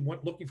 So she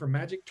went looking for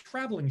magic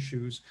traveling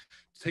shoes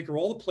to take her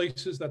all the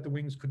places that the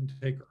wings couldn't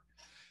take her.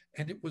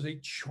 And it was a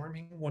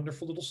charming,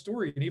 wonderful little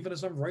story. And even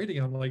as I'm writing,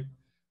 I'm like,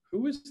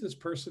 who is this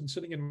person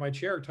sitting in my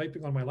chair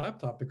typing on my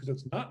laptop? Because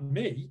it's not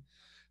me.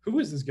 Who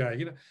is this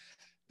guy?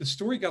 The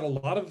story got a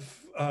lot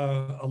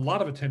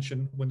of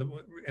attention when the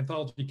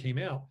anthology came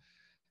out.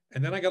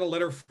 And then I got a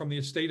letter from the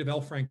estate of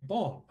L. Frank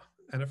Baum.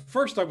 And at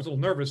first I was a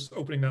little nervous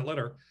opening that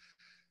letter.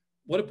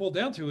 What it boiled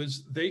down to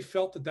is they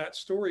felt that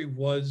story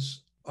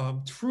was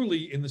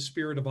truly in the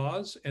spirit of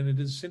Oz, and it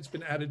has since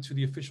been added to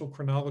the official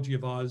chronology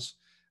of Oz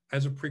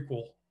as a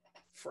prequel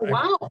forever.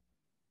 Wow.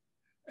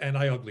 And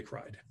I ugly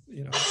cried.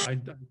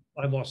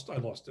 I lost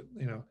it.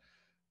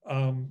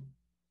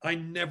 I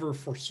never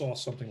foresaw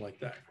something like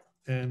that.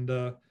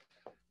 And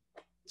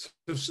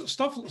so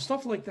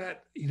stuff like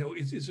that,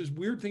 is those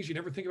weird things you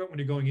never think about when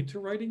you're going into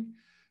writing,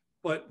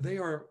 but they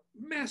are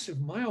massive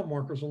mile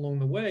markers along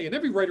the way. And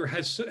every writer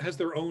has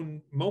their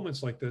own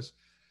moments like this.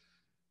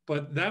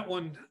 But that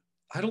one,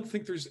 I don't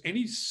think there's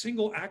any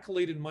single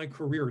accolade in my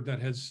career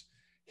that has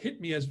hit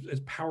me as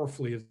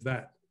powerfully as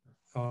that.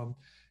 And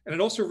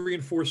it also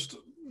reinforced,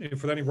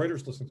 for any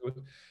writers listening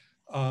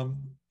to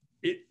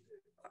it,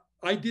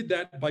 I did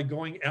that by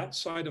going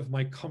outside of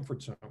my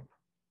comfort zone,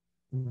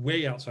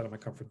 way outside of my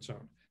comfort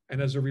zone.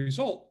 And as a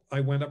result,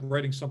 I went up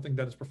writing something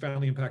that has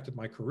profoundly impacted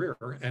my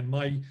career and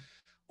my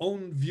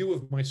own view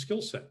of my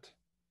skill set.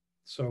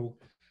 So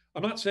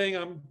I'm not saying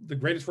I'm the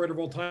greatest writer of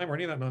all time or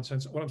any of that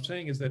nonsense. What I'm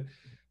saying is that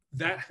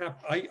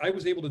I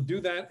was able to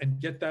do that and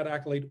get that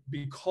accolade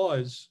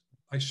because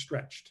I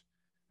stretched.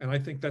 And I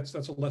think that's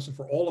a lesson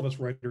for all of us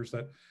writers,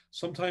 that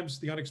sometimes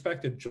the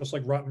unexpected, just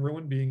like Rotten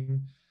Ruin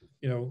being,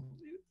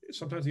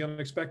 sometimes the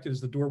unexpected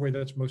is the doorway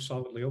that's most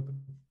solidly open.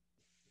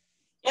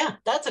 Yeah,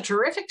 that's a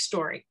terrific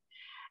story.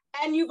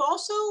 And you've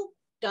also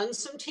done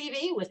some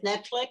TV with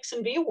Netflix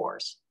and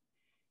V-Wars.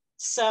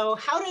 So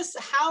how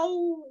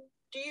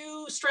do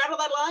you straddle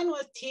that line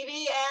with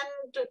TV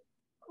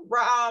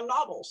and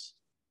novels?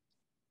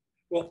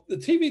 Well, the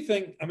TV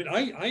thing, I mean,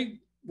 I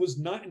was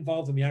not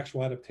involved in the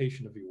actual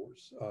adaptation of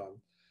V-Wars.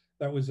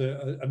 That was I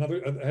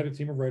had a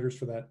team of writers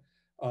for that.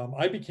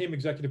 I became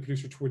executive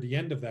producer toward the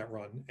end of that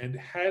run, and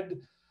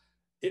had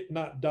it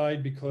not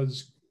died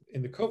because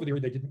in the COVID era,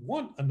 they didn't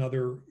want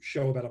another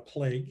show about a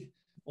plague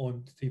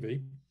on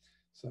TV.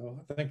 So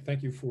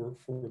thank you for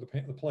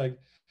the plague.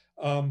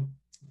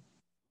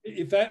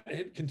 If that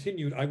had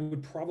continued, I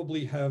would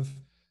probably have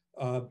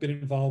been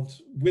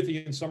involved with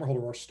Ian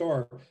Somerhalder, our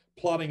star,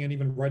 plotting and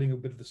even writing a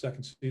bit of the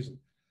second season.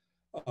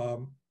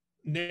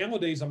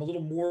 Nowadays, I'm a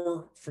little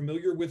more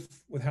familiar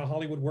with how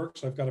Hollywood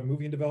works. I've got a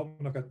movie in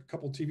development. I've got a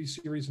couple of TV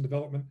series in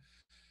development.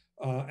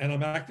 And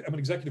I'm an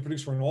executive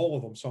producer on all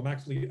of them. So I'm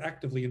actually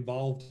actively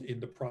involved in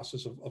the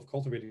process of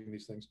cultivating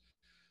these things.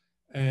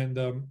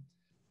 And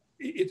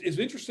it's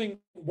interesting.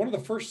 One of the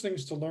first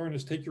things to learn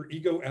is take your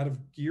ego out of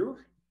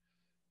gear,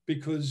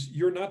 because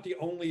you're not the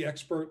only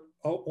expert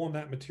on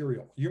that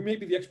material. You may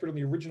be the expert on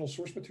the original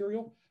source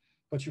material,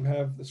 but you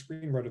have the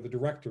screenwriter, the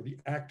director, the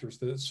actors,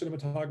 the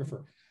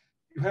cinematographer.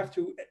 You have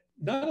to,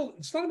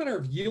 it's not a matter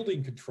of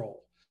yielding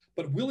control,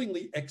 but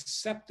willingly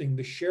accepting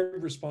the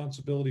shared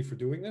responsibility for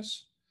doing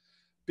this,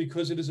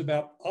 because it is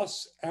about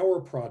us, our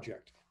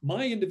project.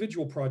 My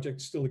individual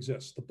project still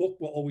exists. The book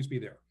will always be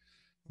there.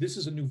 This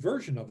is a new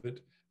version of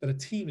it that a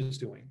team is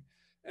doing.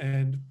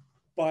 And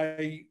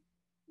by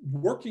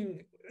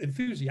working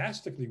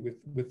enthusiastically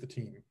with the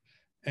team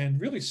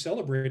and really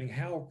celebrating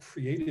how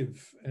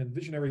creative and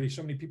visionary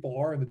so many people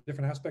are in the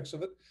different aspects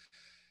of it,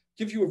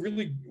 gives you a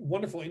really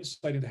wonderful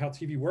insight into how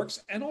TV works.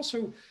 And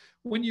also,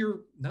 when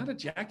you're not a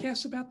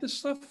jackass about this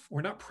stuff,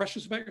 or not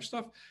precious about your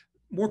stuff,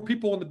 more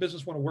people in the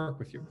business want to work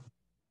with you.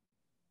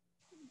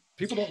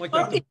 People don't like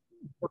to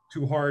work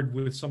too hard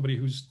with somebody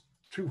who's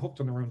too hooked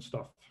on their own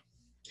stuff.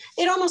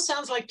 It almost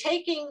sounds like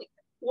taking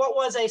what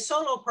was a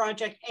solo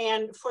project,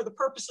 and for the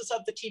purposes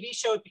of the TV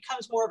show, it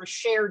becomes more of a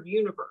shared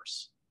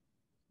universe.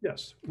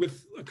 Yes,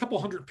 with a couple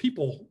hundred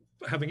people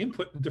having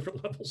input in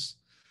different levels.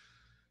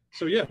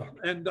 So yeah,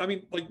 and I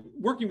mean, like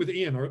working with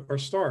Ian, our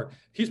star,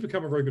 he's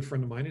become a very good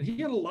friend of mine, and he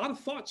had a lot of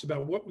thoughts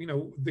about what,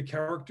 the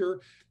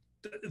character,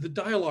 the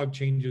dialogue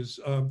changes.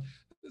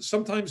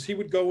 Sometimes he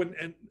would go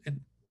and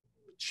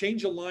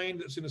change a line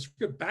that's in a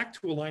script back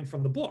to a line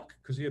from the book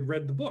because he had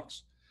read the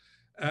books,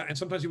 and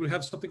sometimes he would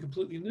have something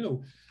completely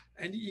new.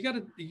 And you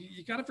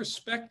gotta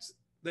respect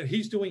that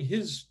he's doing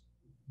his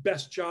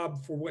best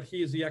job for what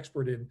he is the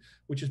expert in,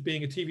 which is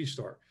being a TV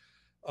star.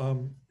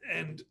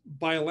 And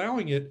by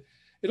allowing it,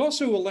 it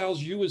also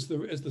allows you as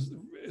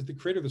the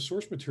creator of the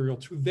source material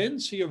to then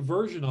see a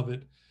version of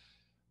it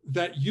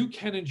that you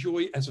can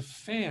enjoy as a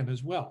fan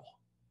as well,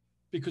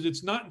 because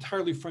it's not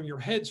entirely from your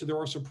head. So there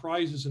are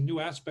surprises and new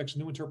aspects,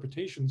 new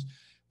interpretations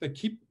that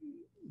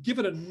give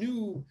it a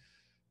new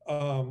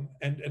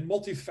and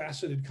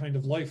multifaceted kind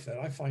of life that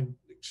I find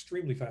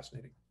extremely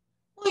fascinating.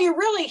 Well, you're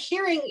really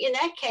hearing in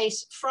that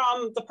case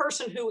from the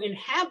person who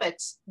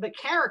inhabits the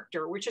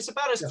character, which is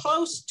about as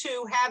close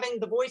to having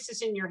the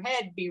voices in your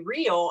head be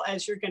real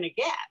as you're going to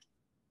get.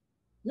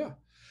 Yeah.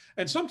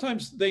 And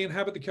sometimes they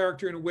inhabit the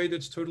character in a way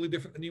that's totally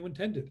different than you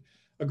intended.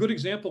 A good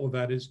example of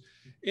that is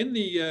in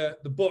the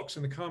books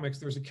and the comics,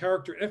 there's a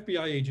character, an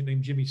FBI agent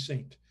named Jimmy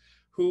Saint,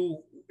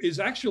 who is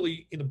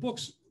actually in the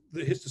books,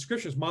 his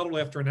description is modeled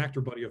after an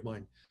actor buddy of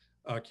mine,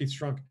 Keith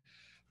Strunk.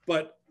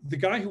 But the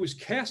guy who was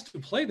cast to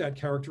play that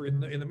character in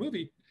the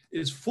movie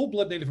is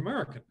full-blood Native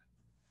American.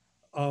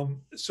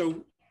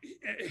 So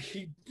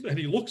he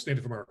looks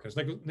Native American. His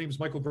name is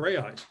Michael Gray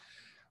Eyes.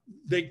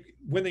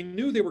 When they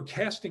knew they were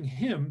casting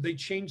him, they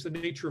changed the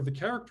nature of the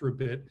character a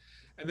bit.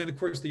 And then, of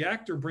course, the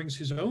actor brings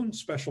his own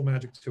special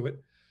magic to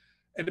it.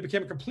 And it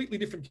became a completely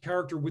different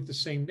character with the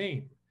same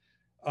name.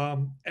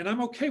 And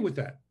I'm okay with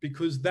that,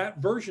 because that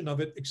version of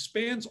it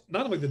expands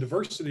not only the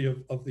diversity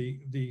of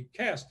the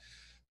cast,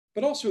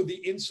 but also the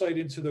insight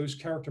into those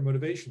character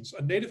motivations.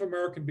 A Native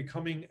American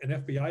becoming an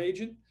FBI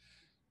agent,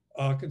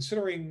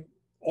 considering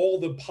all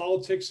the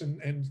politics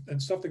and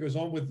stuff that goes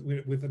on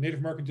with a Native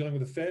American dealing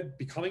with a Fed,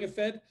 becoming a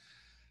Fed,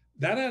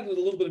 that added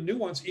a little bit of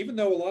nuance, even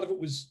though a lot of it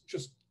was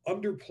just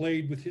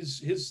underplayed with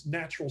his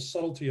natural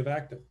subtlety of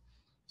acting.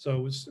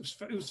 So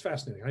it was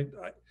fascinating.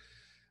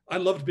 I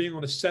loved being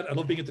on a set. I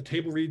loved being at the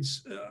table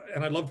reads,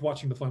 and I loved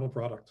watching the final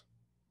product.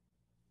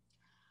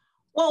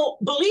 Well,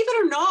 believe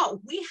it or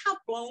not, we have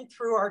blown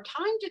through our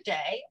time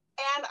today,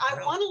 and I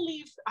want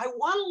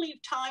to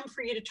leave time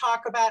for you to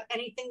talk about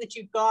anything that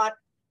you've got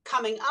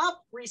coming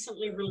up,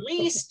 recently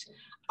released,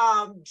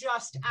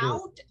 just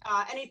out,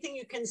 anything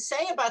you can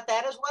say about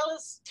that, as well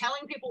as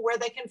telling people where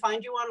they can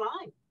find you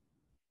online.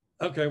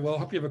 Okay, well, I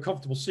hope you have a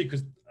comfortable seat,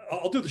 because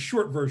I'll do the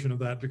short version of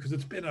that, because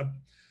it's been a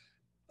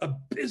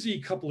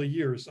busy couple of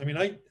years. I mean,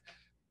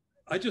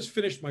 I just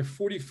finished my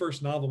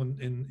 41st novel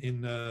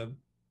in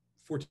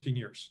 14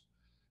 years.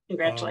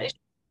 Congratulations.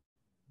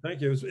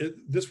 Thank you.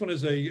 This one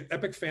is a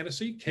epic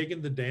fantasy,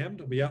 Kagan the Damned.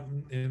 It'll be out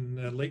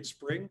in late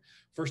spring,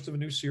 first of a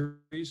new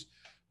series.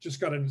 Just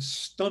got a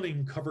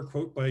stunning cover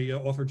quote by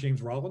author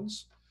James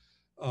Rollins,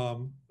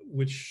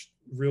 which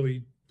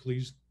really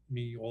pleased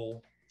me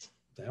all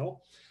the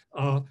hell,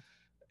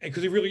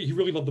 because he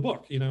really loved the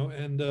book, you know.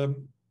 And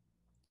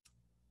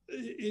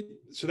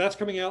so that's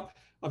coming out.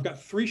 I've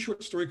got 3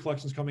 short story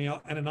collections coming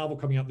out and a novel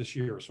coming out this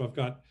year. So I've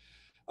got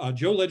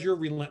Joe Ledger,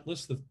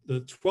 Relentless, the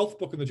 12th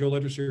book in the Joe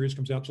Ledger series,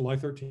 comes out July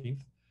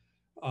 13th.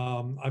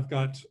 I've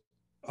got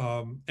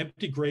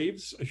Empty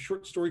Graves, a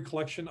short story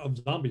collection of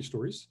zombie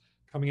stories,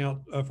 coming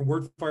out from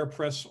Wordfire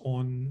Press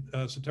on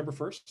September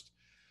 1st.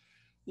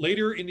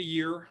 Later in the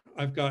year,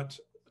 I've got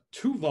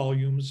 2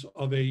 volumes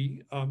of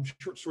a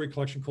short story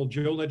collection called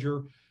Joe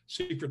Ledger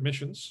Secret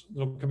Missions.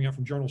 They'll be coming out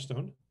from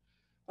Journalstone.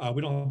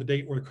 We don't have the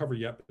date or the cover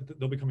yet, but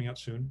they'll be coming out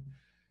soon.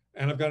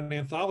 And I've got an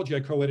anthology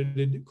I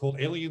co-edited called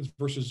Aliens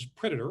versus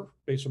Predator,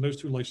 based on those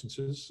 2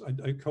 licenses.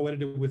 I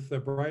co-edited with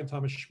Brian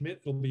Thomas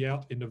Schmidt. It'll be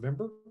out in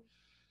November.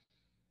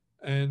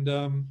 And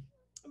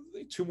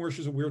 2 more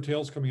issues of Weird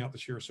Tales coming out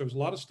this year. So there's a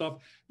lot of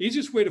stuff. The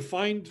easiest way to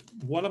find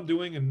what I'm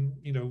doing, and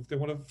you know, if they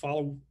want to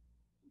follow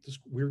this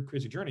weird,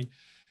 crazy journey,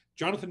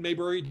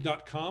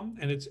 JonathanMaberry.com,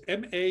 and it's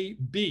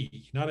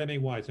M-A-B, not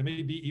M-A-Y, it's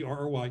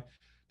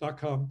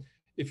M-A-B-E-R-R-Y.com.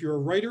 If you're a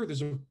writer,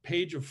 there's a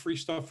page of free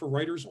stuff for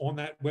writers on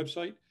that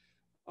website.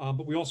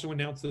 But we also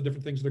announce the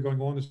different things that are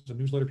going on. This is a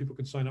newsletter people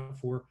can sign up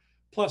for.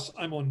 Plus,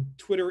 I'm on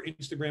Twitter,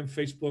 Instagram,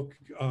 Facebook,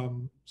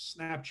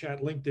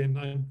 Snapchat, LinkedIn.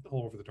 I'm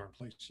all over the darn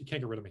place. You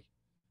can't get rid of me.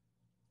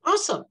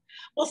 Awesome.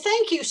 Well,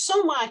 thank you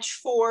so much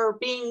for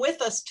being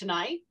with us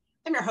tonight.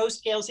 I'm your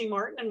host, Gail Z.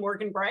 Martin, and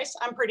Morgan Bryce.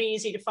 I'm pretty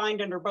easy to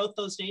find under both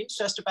those names,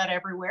 just about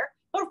everywhere.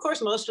 But of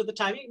course, most of the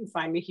time you can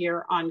find me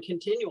here on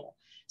ConTinual.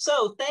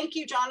 So thank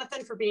you,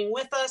 Jonathan, for being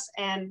with us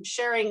and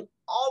sharing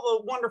all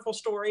the wonderful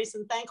stories.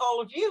 And thank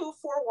all of you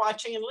for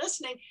watching and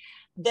listening.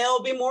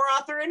 There'll be more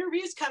author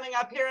interviews coming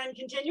up here on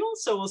ConTinual,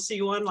 so we'll see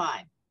you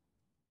online.